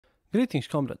Greetings,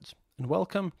 comrades, and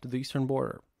welcome to the Eastern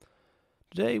Border.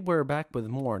 Today we're back with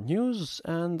more news,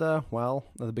 and at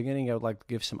the beginning I would like to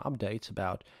give some updates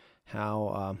about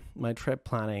how my trip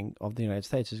planning of the United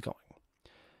States is going.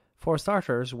 For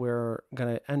starters, we're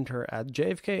going to enter at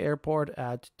JFK Airport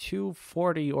at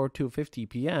 2:40 or 2:50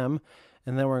 p.m.,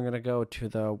 and then we're going to go to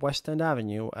the West End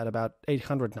Avenue at about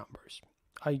 800 numbers.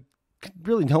 I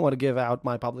really don't want to give out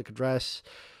my public address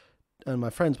and my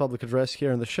friend's public address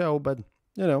here in the show, but,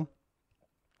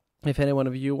 if any one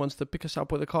of you wants to pick us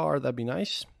up with a car, that'd be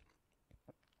nice.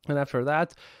 And after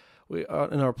that, we are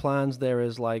in our plans, there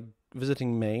is like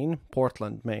visiting Maine,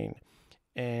 Portland, Maine,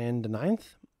 and the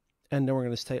 9th. And then we're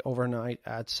going to stay overnight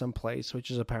at some place,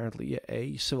 which is apparently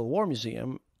a Civil War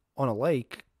museum on a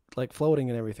lake, like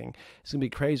floating and everything. It's going to be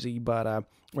crazy, but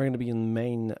we're going to be in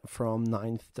Maine from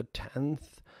 9th to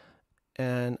 10th.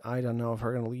 And I don't know if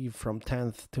we're going to leave from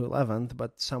 10th to 11th,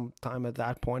 but sometime at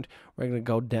that point, we're going to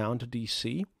go down to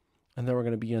D.C., and then we're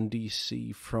going to be in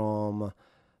D.C. from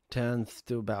 10th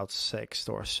to about 6th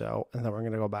or so. And then we're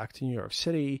going to go back to New York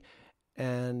City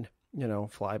and,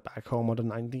 fly back home on the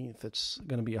 19th. It's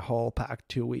going to be a whole packed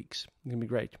 2 weeks. It's going to be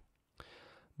great.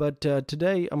 But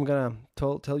today I'm going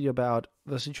to tell you about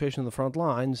the situation on the front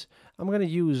lines. I'm going to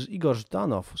use Oleg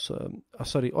Zhdanov,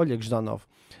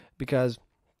 because,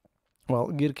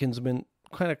 Girkin's been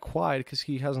kind of quiet because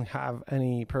he doesn't have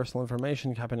any personal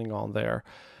information happening on there,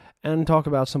 and talk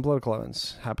about some political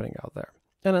events happening out there,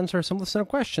 and answer some listener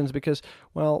questions because,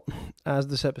 as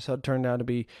this episode turned out to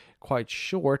be quite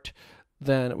short,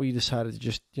 then we decided to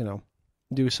just,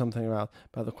 do something about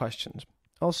the questions.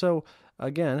 Also,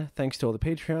 again, thanks to all the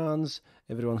Patreons.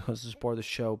 Everyone who wants to support the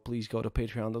show, please go to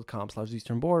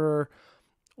patreon.com/easternborder,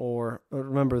 or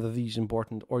remember that these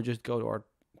important, or just go to our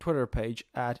Twitter page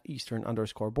at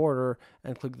Eastern_border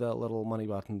and click the little money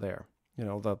button there.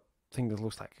 The thing that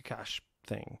looks like a cash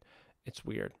thing. It's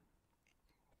weird.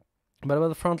 But about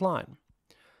the front line.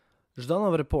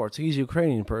 Zhdanov reports he's a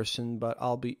Ukrainian person, but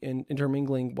I'll be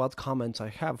intermingling what comments I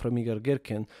have from Igor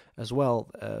Girkin as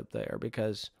well there,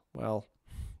 because,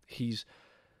 he's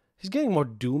getting more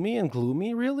doomy and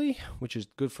gloomy, really, which is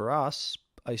good for us,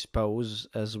 I suppose,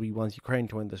 as we want Ukraine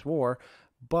to win this war,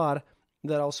 but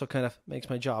that also kind of makes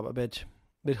my job a bit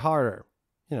harder,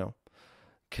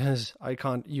 because I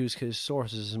can't use his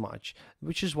sources as much,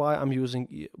 which is why I'm using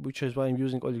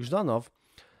Oleg Zhdanov,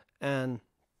 and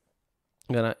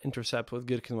I'm gonna intercept with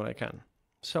Girkin when I can.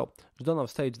 So Zhdanov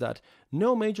states that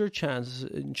no major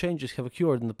changes have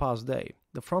occurred in the past day.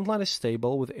 The front line is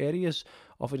stable, with areas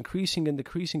of increasing and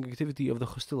decreasing activity of the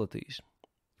hostilities.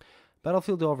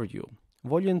 Battlefield overview: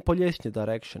 Volyn-Polesny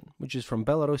direction, which is from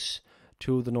Belarus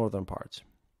to the northern parts.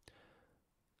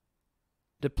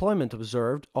 Deployment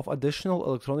observed of additional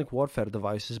electronic warfare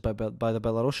devices by the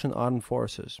Belarusian armed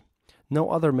forces.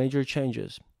 No other major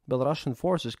changes. Belarusian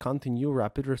forces continue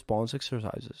rapid response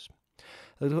exercises.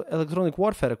 Electronic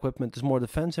warfare equipment is more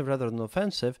defensive rather than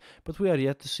offensive, but we are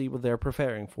yet to see what they are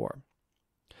preparing for.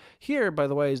 Here, by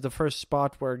the way, is the first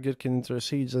spot where Girkin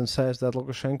intercedes and says that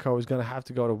Lukashenko is going to have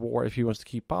to go to war if he wants to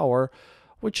keep power,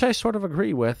 which I sort of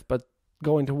agree with, but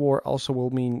going to war also will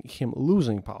mean him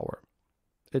losing power.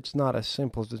 It's not as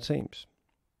simple as it seems.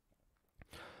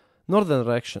 Northern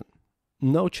direction.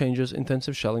 No changes,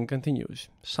 intensive shelling continues.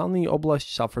 Sunny Oblast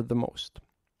suffered the most.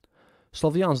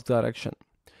 Slavyansk direction.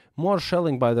 More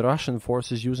shelling by the Russian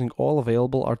forces using all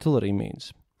available artillery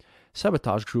means.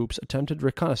 Sabotage groups attempted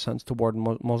reconnaissance toward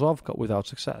Mozovka without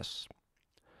success.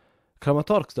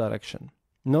 Kramatorsk direction.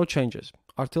 No changes.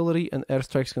 Artillery and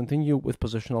airstrikes continue with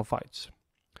positional fights.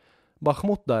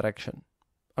 Bakhmut direction.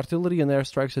 Artillery and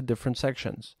airstrikes at different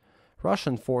sections.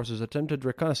 Russian forces attempted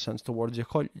reconnaissance towards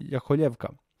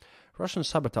Yakovlevka. Russian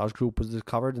sabotage group was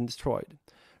discovered and destroyed.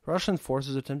 Russian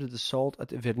forces attempted assault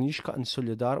at Vernishka and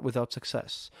Soledar without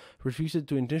success, retreated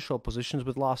to initial positions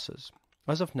with losses.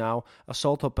 As of now,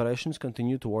 assault operations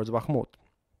continue towards Bakhmut.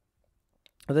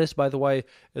 This, by the way,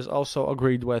 is also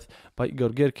agreed with by Igor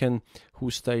Girkin, who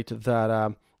stated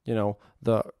that,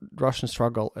 the Russian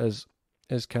struggle is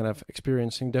kind of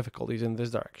experiencing difficulties in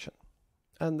this direction.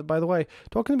 And by the way,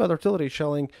 talking about artillery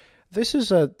shelling, this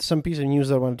is some piece of news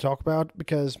that I want to talk about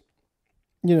because,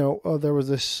 there was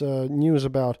this news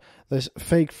about this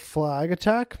fake flag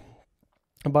attack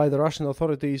by the Russian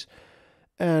authorities.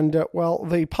 And,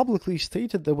 they publicly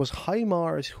stated there was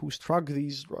HIMARS who struck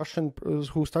these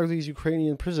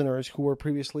Ukrainian prisoners who were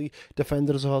previously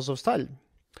defenders of Azovstal.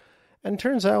 And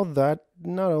turns out that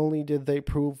not only did they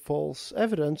prove false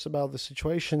evidence about the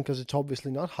situation, because it's obviously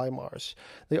not HIMARS,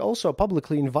 they also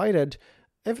publicly invited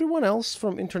everyone else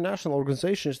from international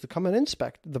organizations to come and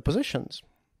inspect the positions.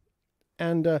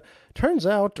 And turns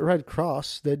out Red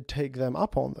Cross did take them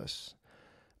up on this.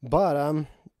 But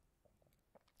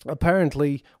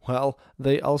apparently, well,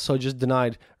 they also just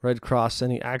denied Red Cross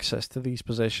any access to these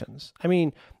positions. I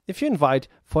mean, if you invite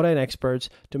foreign experts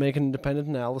to make an independent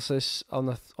analysis on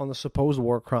the supposed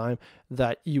war crime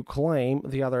that you claim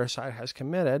the other side has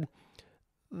committed,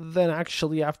 then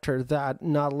actually after that,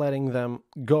 not letting them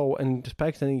go and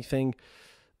inspect anything,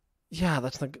 yeah,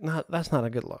 that's not a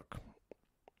good look.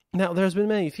 Now, there's been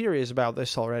many theories about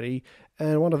this already,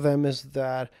 and one of them is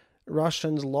that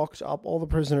Russians locked up all the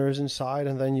prisoners inside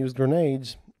and then used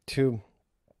grenades to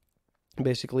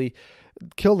basically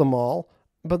kill them all.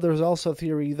 But there's also a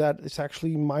theory that it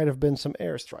actually might have been some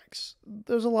airstrikes.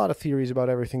 There's a lot of theories about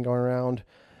everything going around.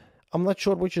 I'm not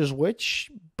sure which is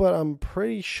which, but I'm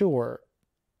pretty sure,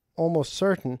 almost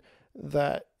certain,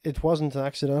 that it wasn't an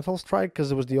accidental strike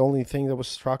because it was the only thing that was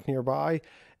struck nearby,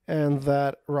 and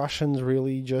that Russians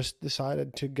really just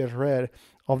decided to get rid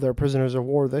of their prisoners of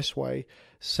war this way,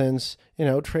 since,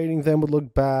 trading them would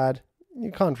look bad.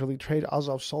 You can't really trade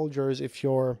Azov soldiers if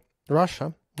you're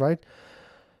Russia, right?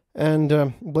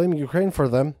 And blaming Ukraine for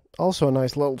them, also a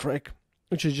nice little trick,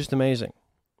 which is just amazing.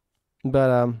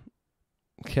 But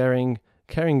carrying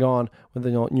on with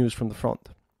the news from the front.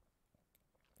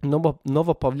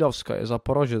 Novopavlovskaya,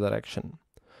 Zaporozhye direction.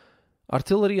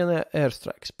 Artillery and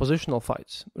airstrikes, positional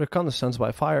fights, reconnaissance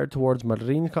by fire towards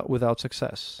Marinka without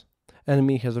success.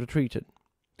 Enemy has retreated.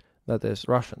 That is,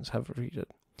 Russians have retreated.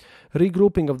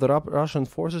 Regrouping of the Russian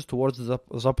forces towards the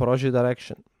Zaporozhye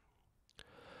direction.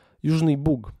 Yuzhny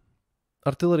Bug.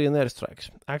 Artillery and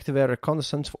airstrikes, active air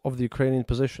reconnaissance of the Ukrainian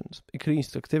positions,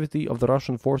 increased activity of the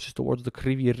Russian forces towards the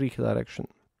Kryvyi Rih direction.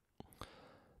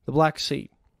 The Black Sea.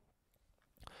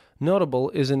 Notable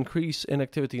is increase in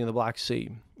activity in the Black Sea,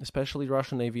 especially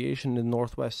Russian aviation in the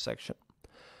northwest section,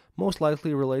 most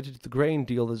likely related to the grain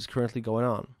deal that is currently going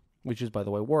on, which is, by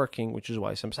the way, working, which is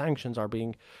why some sanctions are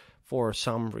being, for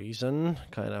some reason,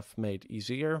 kind of made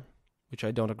easier, which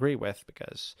I don't agree with,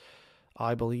 because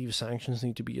I believe sanctions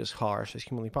need to be as harsh as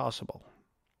humanly possible.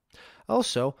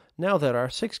 Also, now there are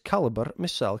 6 Caliber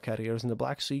missile carriers in the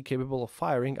Black Sea capable of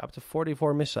firing up to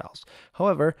 44 missiles.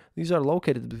 However, these are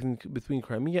located between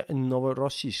Crimea and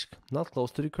Novorossiysk, not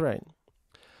close to Ukraine.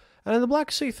 And in the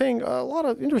Black Sea thing, a lot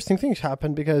of interesting things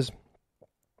happened, because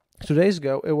 2 days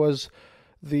ago it was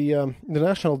the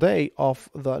National Day of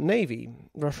the Navy,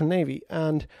 Russian Navy,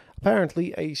 and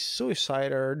apparently a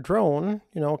suicider drone,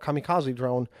 kamikaze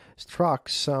drone, struck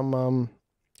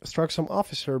some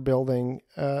officer building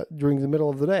during the middle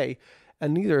of the day,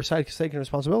 and neither side has taken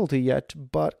responsibility yet,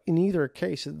 but in either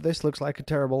case, this looks like a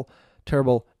terrible,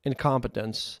 terrible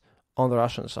incompetence on the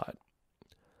Russian side.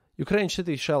 Ukraine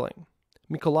city shelling.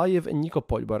 Mykolaiv and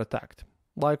Nikopol were attacked.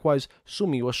 Likewise,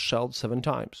 Sumy was shelled 7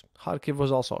 times. Kharkiv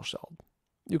was also shelled.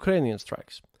 Ukrainian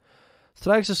strikes.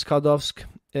 Strikes at Skadovsk,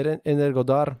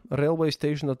 Energodar, railway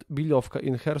station at Bilovka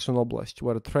in Kherson Oblast,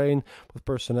 where a train with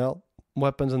personnel,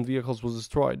 weapons and vehicles was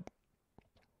destroyed.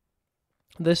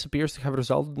 This appears to have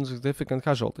resulted in significant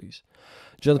casualties.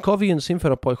 Jankovi and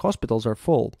Simferopol hospitals are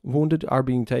full. Wounded are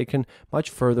being taken much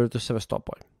further to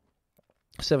Sevastopol.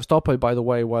 Sevastopol, by the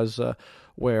way, was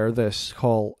where this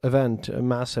whole event, a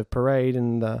massive parade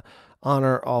in the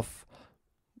honor of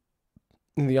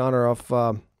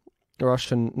the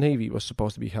Russian Navy, was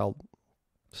supposed to be held.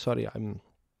 Sorry, I'm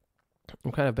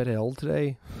kind of a bit ill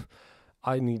today.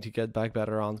 I need to get back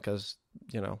better on because,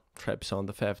 trip's on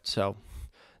the 5th, so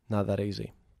not that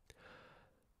easy.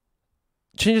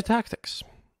 Change of tactics.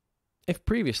 If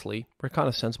previously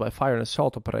reconnaissance by fire and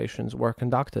assault operations were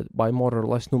conducted by more or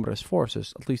less numerous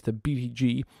forces, at least a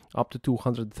BTG up to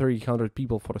 200-300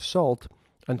 people for assault,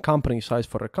 and company size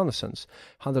for reconnaissance,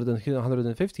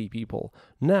 150 people,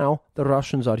 now the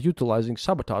Russians are utilizing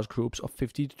sabotage groups of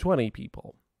 50 to 20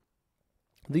 people.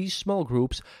 These small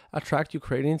groups attract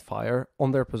Ukrainian fire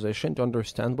on their position to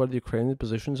understand where the Ukrainian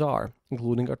positions are,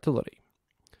 including artillery.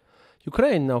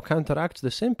 Ukraine now counteracts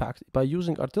this impact by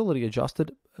using artillery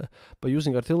adjusted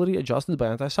by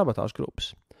anti-sabotage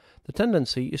groups. The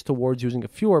tendency is towards using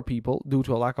fewer people due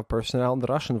to a lack of personnel in the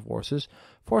Russian forces,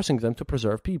 forcing them to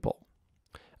preserve people.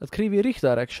 At Kryvyi Rih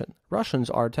direction, Russians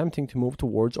are attempting to move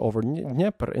towards over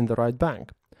Dnieper in the right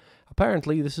bank.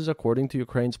 Apparently, this is according to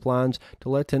Ukraine's plans to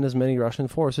let in as many Russian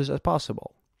forces as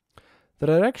possible. The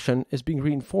direction is being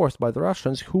reinforced by the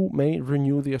Russians, who may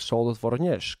renew the assault at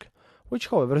Voronezh, which,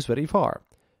 however, is very far,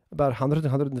 about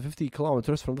 100-150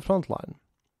 kilometers from the front line.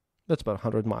 That's about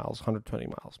 100 miles, 120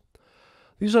 miles.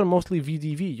 These are mostly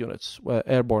VDV units,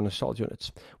 airborne assault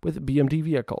units, with BMD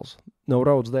vehicles. No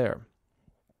roads there.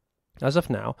 As of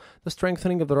now, the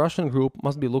strengthening of the Russian group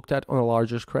must be looked at on a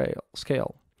larger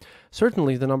scale.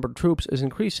 Certainly, the number of troops is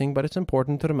increasing, but it's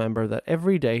important to remember that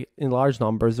every day, in large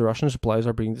numbers, the Russian supplies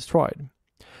are being destroyed.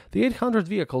 The 800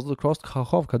 vehicles that crossed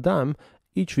Kakhovka Dam,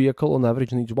 each vehicle on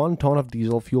average needs 1 ton of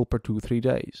diesel fuel per 2-3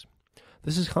 days.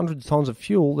 This is hundreds of tons of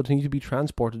fuel that need to be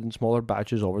transported in smaller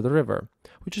batches over the river,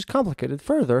 which is complicated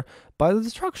further by the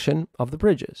destruction of the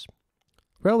bridges.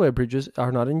 Railway bridges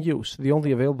are not in use. The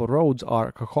only available roads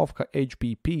are Kakhovka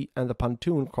HBP and the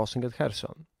pontoon crossing at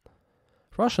Kherson.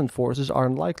 Russian forces are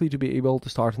unlikely to be able to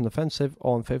start an offensive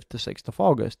on 5th to 6th of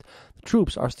August. The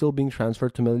troops are still being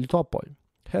transferred to Melitopol,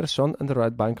 Kherson and the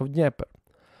right bank of Dnieper.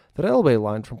 The railway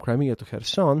line from Crimea to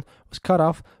Kherson was cut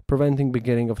off, preventing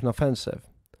beginning of an offensive.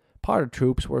 Part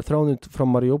troops were thrown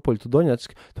from Mariupol to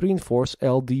Donetsk to reinforce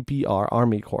LDPR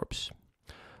Army Corps.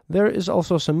 There is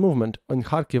also some movement in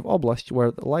Kharkiv Oblast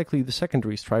where likely the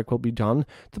secondary strike will be done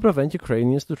to prevent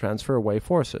Ukrainians to transfer away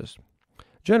forces.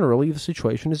 Generally, the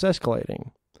situation is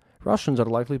escalating. Russians are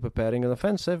likely preparing an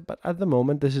offensive, but at the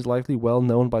moment this is likely well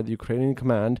known by the Ukrainian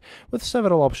command with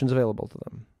several options available to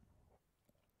them.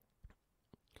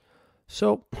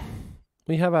 So,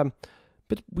 we have a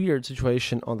bit weird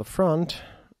situation on the front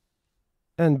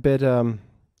and bit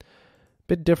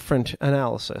different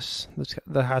analysis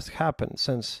that has happened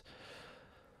since,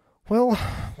 well,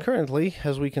 currently,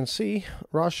 as we can see,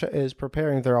 Russia is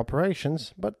preparing their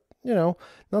operations, but,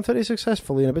 not very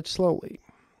successfully and a bit slowly.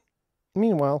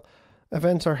 Meanwhile,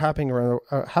 events are happening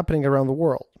around the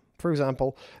world. For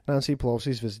example, Nancy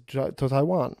Pelosi's visit to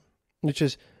Taiwan, which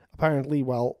is apparently,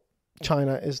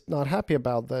 China is not happy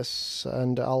about this,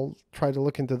 and I'll try to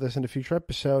look into this in a future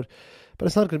episode, but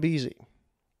it's not going to be easy.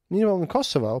 Meanwhile, in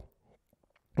Kosovo,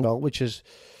 which is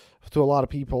to a lot of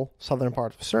people southern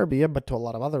part of Serbia, but to a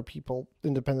lot of other people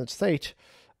independent state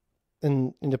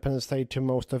to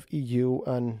most of EU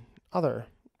and other,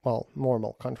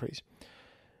 normal countries.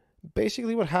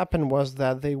 Basically what happened was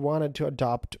that they wanted to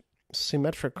adopt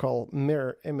symmetrical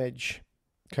mirror image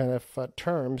kind of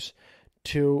terms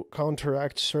to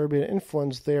counteract Serbian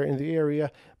influence there in the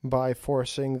area by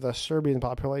forcing the Serbian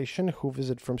population who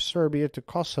visit from Serbia to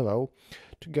Kosovo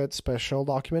to get special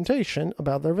documentation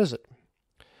about their visit.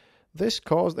 This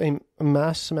caused a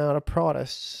mass amount of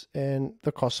protests in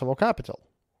the Kosovo capital.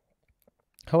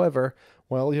 However,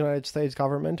 the United States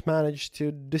government managed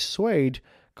to dissuade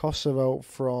Kosovo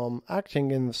from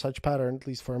acting in such pattern, at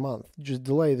least for a month, just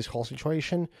delay this whole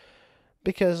situation,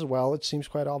 because, it seems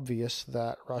quite obvious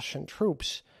that Russian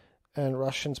troops and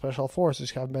Russian special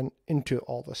forces have been into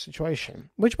all this situation.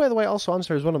 Which, by the way, also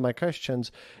answers one of my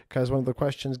questions, because one of the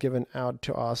questions given out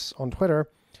to us on Twitter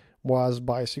was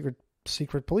by Secret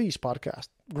Police podcast.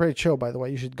 Great show, by the way.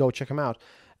 You should go check him out.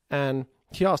 And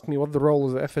he asked me what the role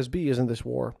of the FSB is in this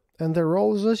war. And their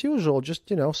role is as usual,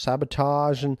 just,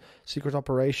 sabotage and secret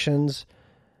operations.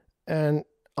 And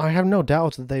I have no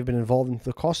doubts that they've been involved in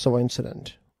the Kosovo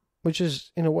incident, which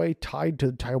is in a way tied to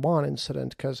the Taiwan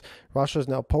incident, because Russia is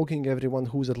now poking everyone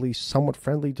who's at least somewhat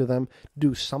friendly to them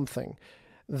do something.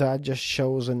 That just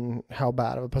shows in how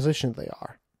bad of a position they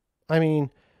are. I mean,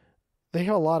 they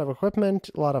have a lot of equipment,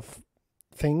 a lot of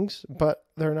things, but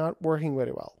they're not working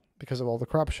very well because of all the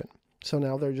corruption. So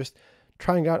now they're just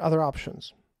trying out other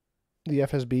options. The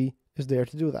FSB is there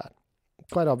to do that.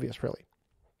 Quite obvious, really.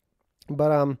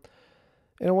 But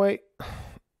in a way,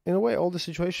 all the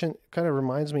situation kind of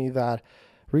reminds me that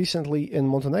recently in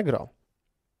Montenegro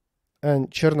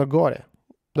and Chernogore,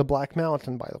 the Black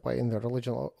Mountain, by the way, in their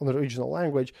regional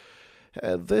language,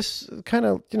 this kind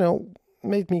of,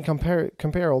 made me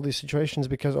compare all these situations,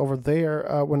 because over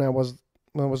there, when I was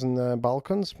in the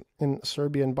Balkans, in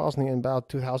Serbia and Bosnia in about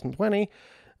 2020,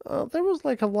 there was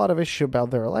a lot of issue about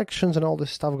their elections and all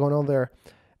this stuff going on there.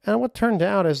 And what turned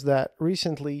out is that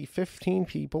recently 15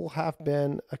 people have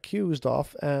been accused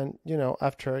of, and,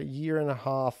 after a year and a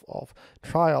half of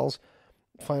trials,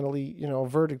 finally, a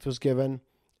verdict was given,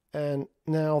 and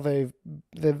now they're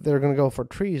going to go for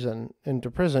treason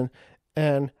into prison,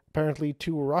 and apparently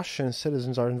 2 Russian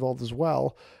citizens are involved as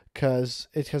well, because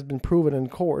it has been proven in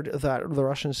court that the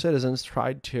Russian citizens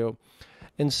tried to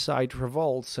incite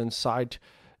revolts, incite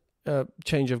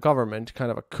change of government,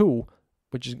 kind of a coup,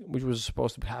 which was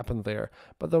supposed to happen there,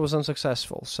 but that was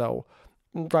unsuccessful. So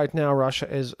right now Russia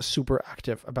is super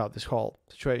active about this whole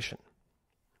situation.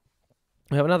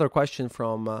 We have another question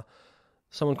from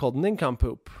someone called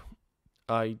Nincompoop.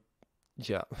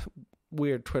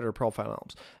 Weird Twitter profile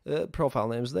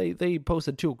names. They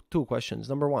posted two questions.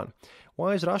 Number 1,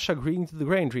 why is Russia agreeing to the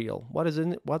grain deal? What is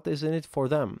in it for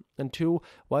them? And 2,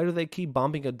 why do they keep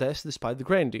bombing Odessa despite the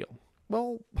grain deal?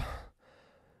 Well,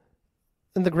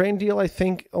 in the grain deal, I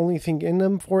think only thing in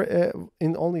them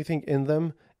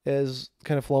is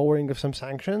kind of lowering of some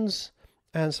sanctions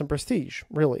and some prestige,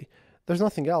 really. There's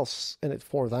nothing else in it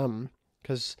for them,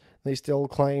 because they still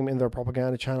claim in their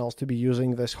propaganda channels to be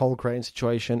using this whole Ukraine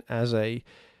situation as a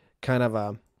kind of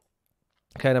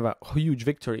a huge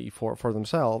victory for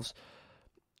themselves.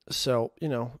 So,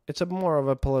 it's more of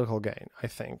a political gain, I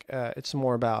think. It's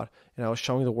more about,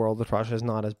 showing the world that Russia is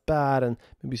not as bad and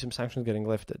maybe some sanctions getting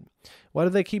lifted. Why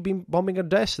do they keep bombing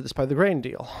Odessa despite the grain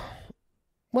deal?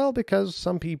 Well, because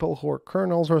some people who are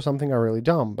colonels or something are really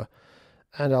dumb.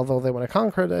 And although they want to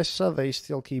conquer Odessa, they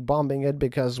still keep bombing it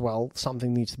because, well,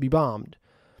 something needs to be bombed.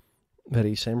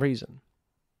 Very same reason.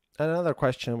 And another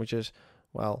question, which is,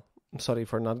 well, sorry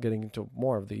for not getting into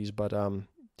more of these, but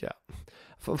yeah.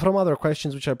 From other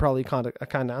questions, which I probably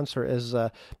can't answer, is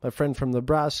my friend from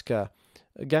Nebraska,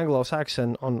 Ganglo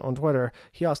Saxon, on Twitter.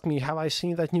 He asked me, have I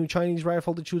seen that new Chinese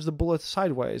rifle that shoots the bullet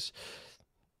sideways?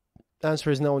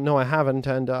 Answer is no, I haven't,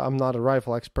 and I'm not a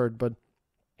rifle expert, but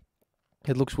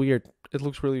it looks weird. It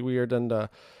looks really weird, and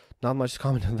not much to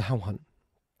comment on that one.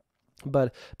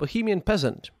 But Bohemian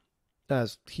Peasant,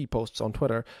 as he posts on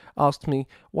Twitter, asked me,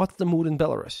 what's the mood in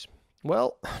Belarus?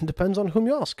 Well, depends on whom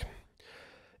you ask.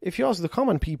 If you ask the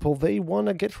common people, they want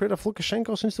to get rid of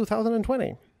Lukashenko since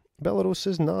 2020. Belarus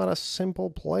is not a simple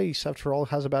place. After all, it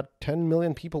has about 10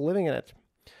 million people living in it.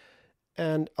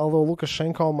 And although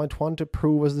Lukashenko might want to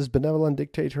prove as this benevolent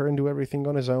dictator and do everything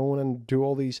on his own and do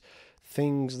all these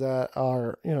things that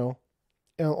are,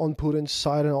 on Putin's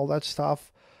side and all that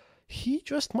stuff, he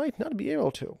just might not be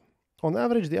able to. On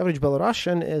average, the average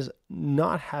Belarusian is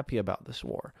not happy about this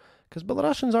war, because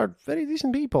Belarusians are very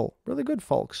decent people, really good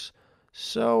folks.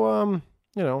 So,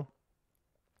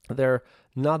 they're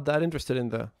not that interested in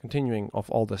the continuing of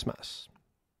all this mess.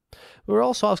 We were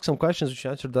also asked some questions which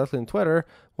I answered directly on Twitter.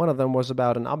 One of them was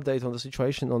about an update on the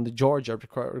situation on the Georgia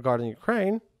regarding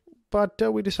Ukraine, but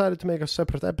we decided to make a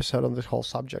separate episode on this whole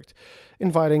subject,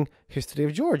 inviting History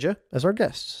of Georgia as our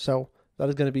guests. So that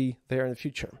is going to be there in the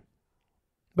future.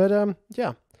 But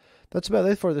yeah, that's about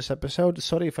it for this episode.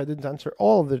 Sorry if I didn't answer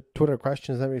all of the Twitter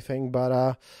questions and everything, but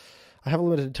I have a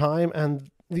limited time, and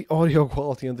the audio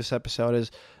quality on this episode is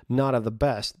not of the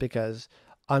best because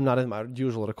I'm not in my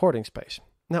usual recording space.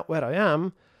 Now, where I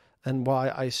am and why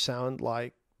I sound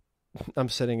like I'm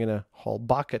sitting in a whole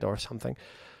bucket or something,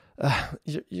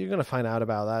 you're going to find out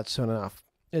about that soon enough.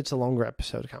 It's a longer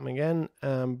episode coming in.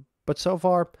 But so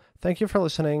far, thank you for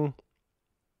listening.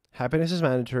 Happiness is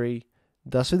mandatory.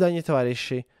 До свидания,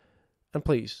 товарищи. And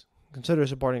please, consider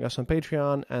supporting us on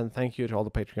Patreon, and thank you to all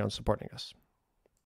the Patreons supporting us.